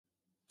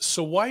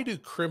So, why do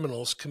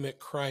criminals commit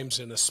crimes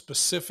in a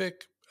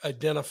specific,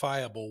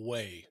 identifiable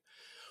way?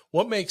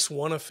 What makes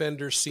one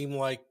offender seem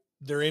like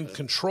they're in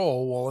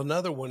control while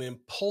another one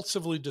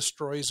impulsively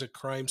destroys a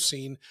crime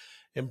scene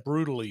and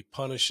brutally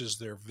punishes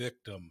their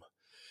victim?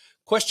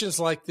 Questions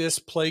like this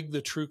plague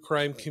the true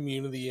crime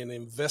community and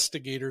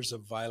investigators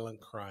of violent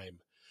crime.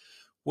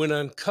 When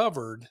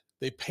uncovered,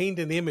 they paint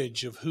an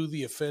image of who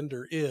the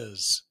offender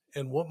is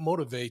and what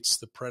motivates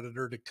the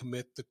predator to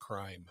commit the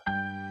crime.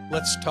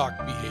 Let's talk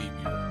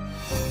behavior.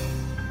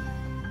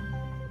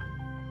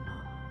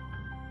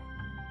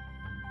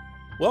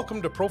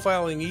 Welcome to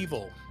Profiling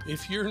Evil.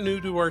 If you're new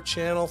to our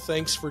channel,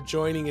 thanks for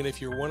joining, and if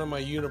you're one of my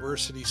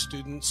university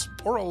students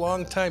or a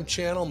longtime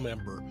channel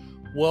member,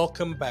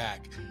 welcome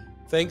back.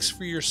 Thanks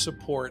for your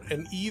support,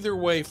 and either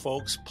way,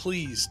 folks,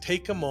 please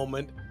take a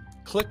moment,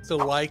 click the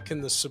like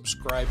and the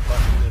subscribe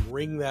button, and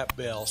ring that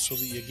bell so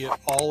that you get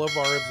all of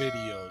our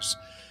videos.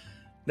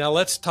 Now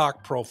let's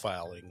talk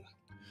profiling.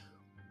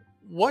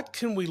 What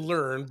can we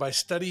learn by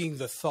studying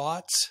the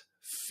thoughts,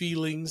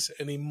 feelings,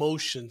 and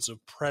emotions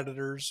of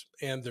predators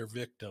and their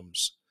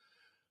victims?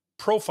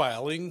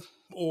 Profiling,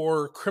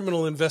 or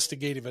criminal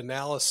investigative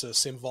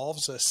analysis,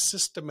 involves a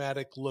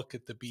systematic look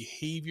at the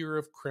behavior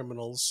of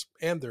criminals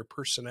and their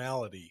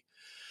personality.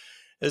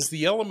 As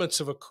the elements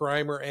of a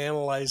crime are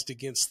analyzed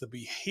against the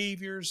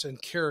behaviors and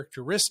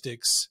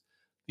characteristics,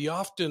 the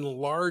often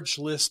large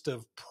list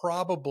of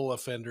probable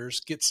offenders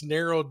gets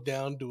narrowed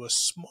down to a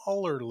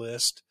smaller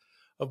list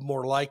of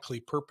more likely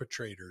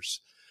perpetrators.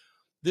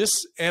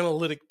 This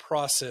analytic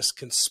process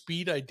can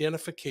speed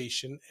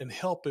identification and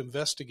help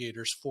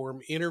investigators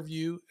form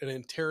interview and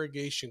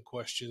interrogation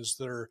questions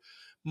that are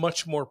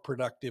much more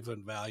productive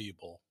and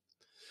valuable.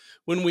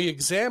 When we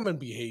examine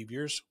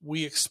behaviors,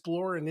 we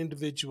explore an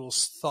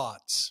individual's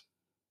thoughts,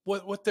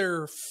 what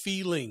they're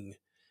feeling,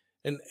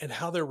 and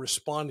how they're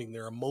responding,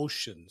 their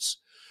emotions.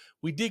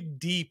 We dig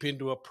deep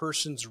into a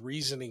person's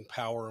reasoning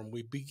power, and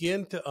we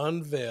begin to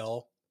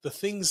unveil the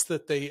things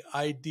that they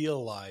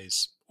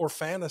idealize or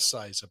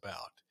fantasize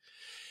about.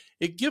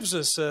 It gives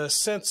us a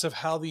sense of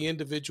how the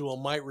individual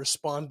might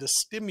respond to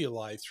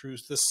stimuli through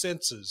the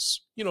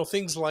senses.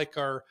 Things like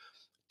our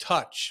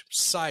touch,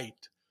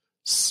 sight,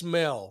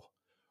 smell,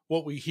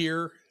 what we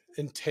hear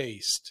and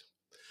taste.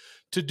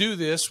 To do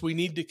this, we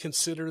need to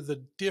consider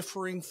the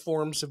differing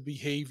forms of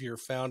behavior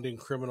found in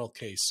criminal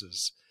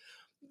cases.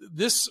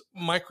 This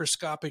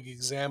microscopic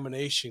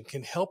examination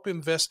can help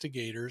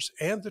investigators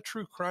and the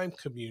true crime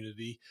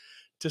community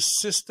to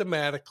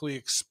systematically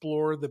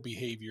explore the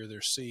behavior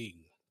they're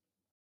seeing.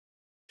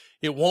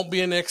 It won't be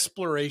an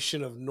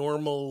exploration of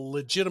normal,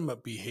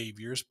 legitimate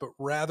behaviors, but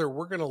rather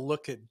we're going to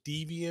look at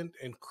deviant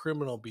and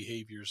criminal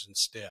behaviors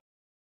instead.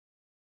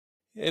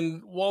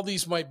 And while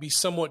these might be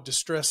somewhat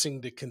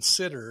distressing to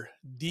consider,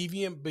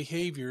 deviant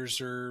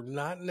behaviors are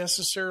not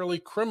necessarily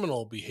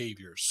criminal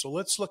behaviors. So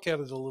let's look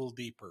at it a little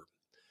deeper.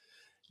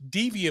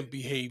 Deviant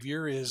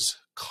behavior is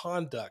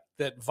conduct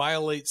that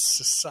violates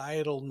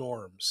societal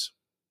norms,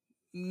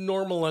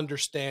 normal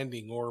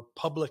understanding, or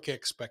public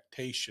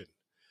expectation.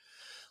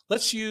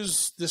 Let's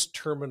use this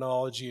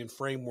terminology and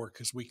framework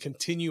as we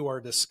continue our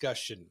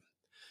discussion.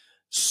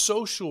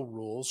 Social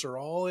rules are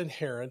all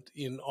inherent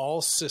in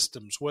all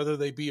systems, whether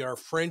they be our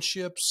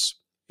friendships,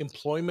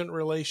 employment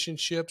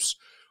relationships,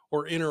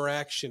 or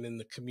interaction in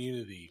the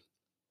community.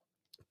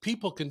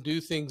 People can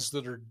do things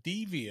that are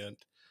deviant,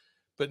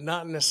 but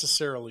not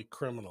necessarily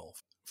criminal.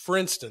 For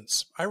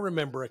instance, I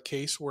remember a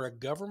case where a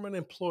government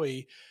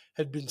employee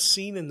had been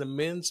seen in the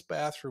men's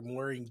bathroom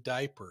wearing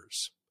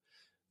diapers.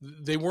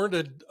 They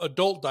weren't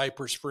adult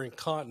diapers for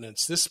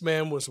incontinence. This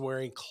man was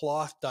wearing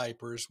cloth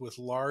diapers with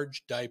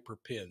large diaper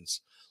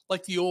pins,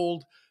 like the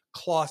old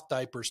cloth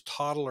diapers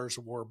toddlers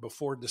wore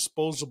before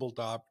disposable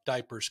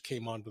diapers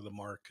came onto the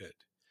market.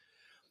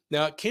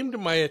 Now, it came to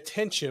my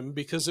attention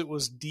because it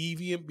was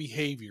deviant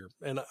behavior,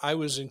 and I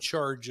was in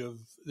charge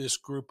of this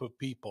group of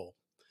people.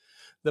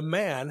 The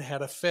man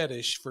had a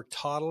fetish for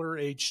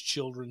toddler-aged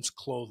children's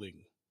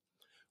clothing.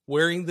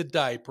 Wearing the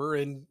diaper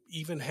and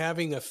even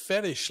having a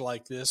fetish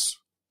like this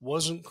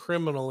wasn't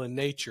criminal in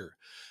nature,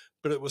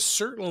 but it was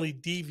certainly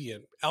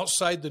deviant,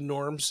 outside the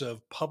norms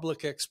of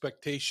public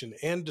expectation,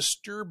 and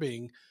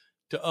disturbing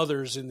to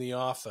others in the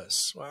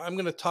office. I'm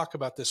going to talk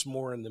about this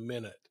more in a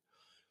minute.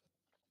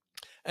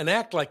 An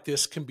act like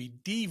this can be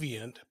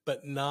deviant,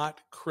 but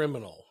not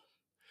criminal.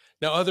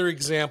 Now, other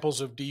examples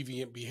of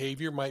deviant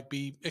behavior might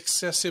be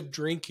excessive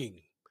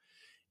drinking,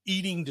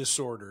 eating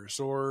disorders,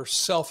 or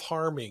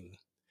self-harming.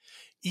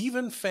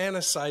 Even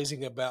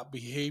fantasizing about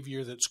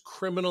behavior that's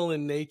criminal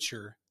in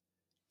nature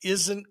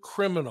isn't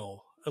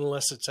criminal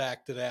unless it's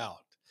acted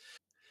out.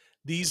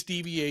 These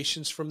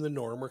deviations from the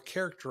norm are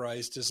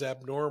characterized as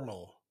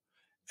abnormal,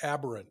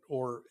 aberrant,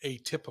 or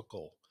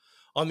atypical.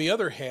 On the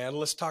other hand,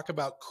 let's talk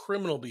about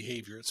criminal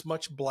behavior. It's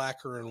much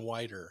blacker and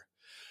whiter.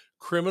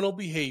 Criminal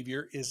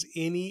behavior is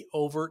any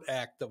overt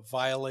act that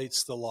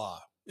violates the law.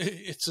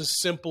 It's as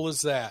simple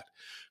as that.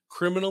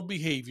 Criminal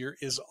behavior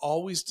is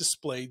always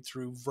displayed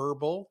through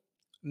verbal,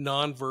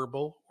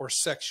 nonverbal, or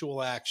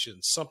sexual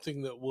actions,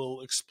 something that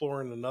we'll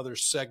explore in another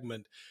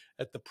segment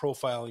at the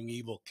Profiling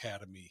Evil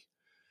Academy.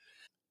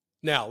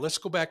 Now, let's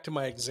go back to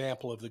my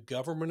example of the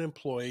government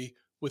employee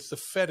with the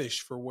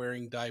fetish for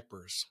wearing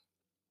diapers.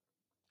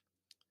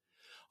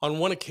 On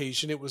one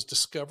occasion, it was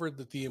discovered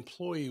that the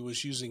employee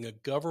was using a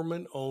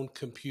government-owned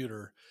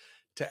computer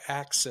to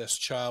access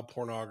child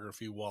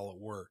pornography while at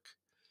work.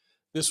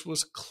 This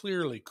was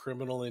clearly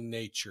criminal in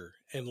nature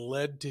and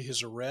led to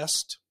his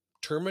arrest,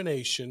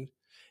 termination,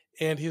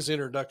 and his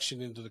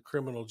introduction into the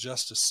criminal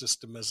justice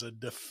system as a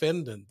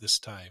defendant this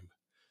time.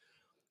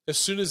 As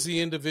soon as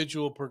the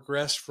individual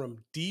progressed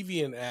from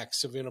deviant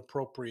acts of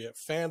inappropriate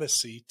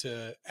fantasy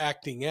to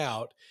acting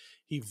out,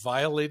 he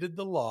violated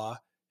the law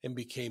and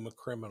became a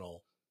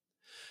criminal.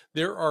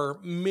 There are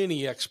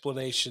many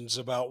explanations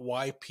about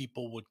why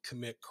people would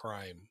commit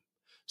crime.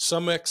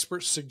 Some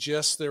experts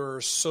suggest there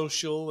are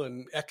social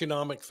and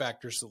economic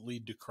factors that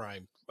lead to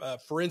crime.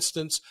 For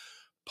instance,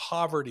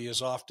 poverty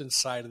is often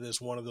cited as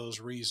one of those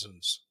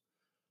reasons.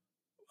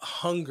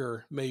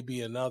 Hunger may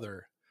be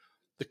another.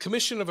 The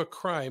commission of a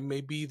crime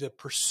may be the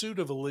pursuit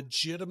of a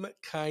legitimate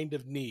kind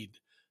of need,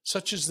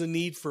 such as the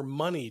need for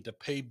money to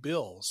pay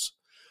bills.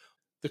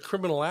 The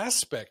criminal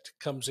aspect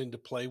comes into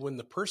play when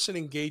the person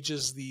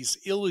engages these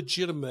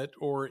illegitimate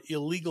or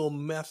illegal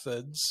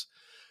methods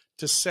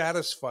to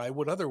satisfy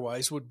what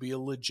otherwise would be a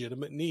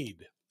legitimate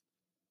need.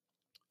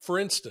 For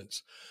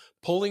instance,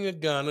 pulling a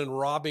gun and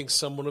robbing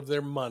someone of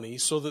their money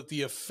so that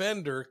the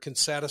offender can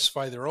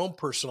satisfy their own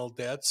personal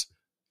debts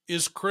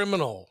is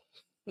criminal.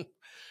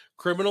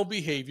 Criminal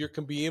behavior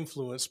can be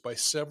influenced by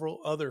several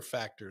other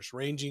factors,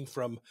 ranging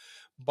from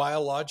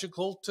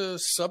biological to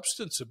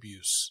substance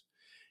abuse.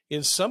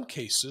 In some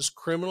cases,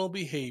 criminal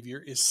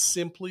behavior is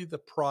simply the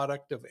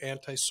product of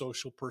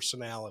antisocial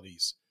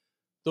personalities,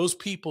 those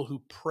people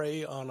who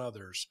prey on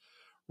others,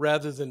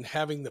 rather than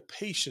having the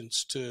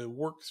patience to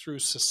work through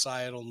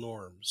societal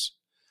norms.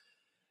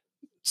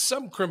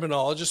 Some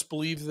criminologists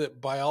believe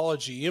that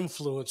biology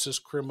influences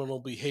criminal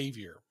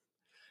behavior.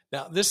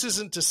 Now, this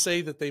isn't to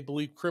say that they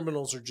believe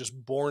criminals are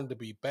just born to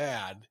be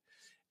bad.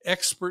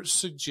 Experts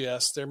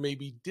suggest there may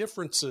be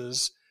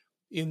differences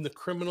in the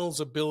criminal's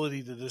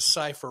ability to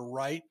decipher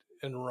right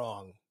and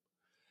wrong.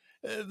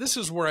 This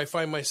is where I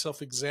find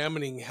myself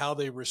examining how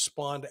they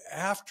respond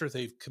after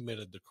they've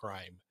committed the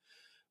crime.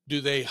 Do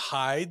they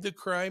hide the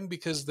crime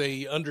because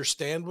they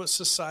understand what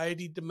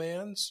society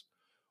demands?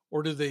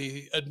 Or do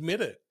they admit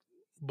it,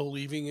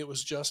 believing it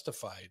was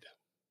justified?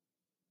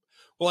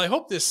 Well, I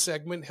hope this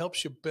segment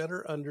helps you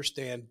better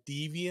understand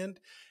deviant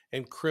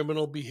and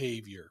criminal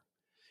behavior.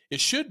 It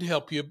should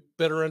help you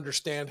better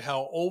understand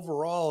how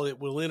overall it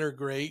will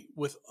integrate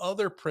with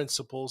other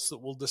principles that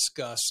we'll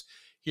discuss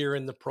here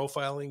in the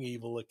Profiling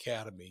Evil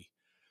Academy.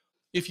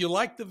 If you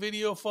like the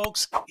video,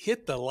 folks,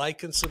 hit the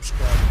like and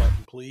subscribe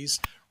button, please.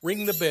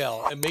 Ring the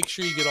bell and make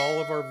sure you get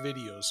all of our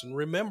videos. And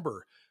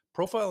remember,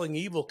 Profiling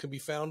Evil can be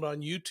found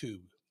on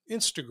YouTube,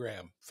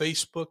 Instagram,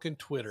 Facebook, and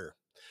Twitter.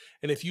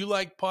 And if you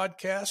like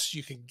podcasts,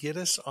 you can get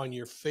us on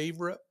your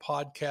favorite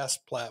podcast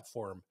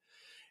platform.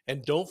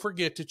 And don't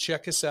forget to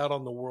check us out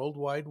on the World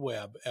Wide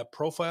Web at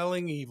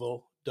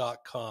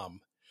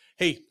profilingevil.com.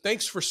 Hey,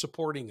 thanks for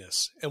supporting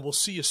us, and we'll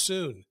see you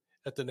soon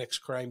at the next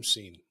crime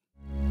scene.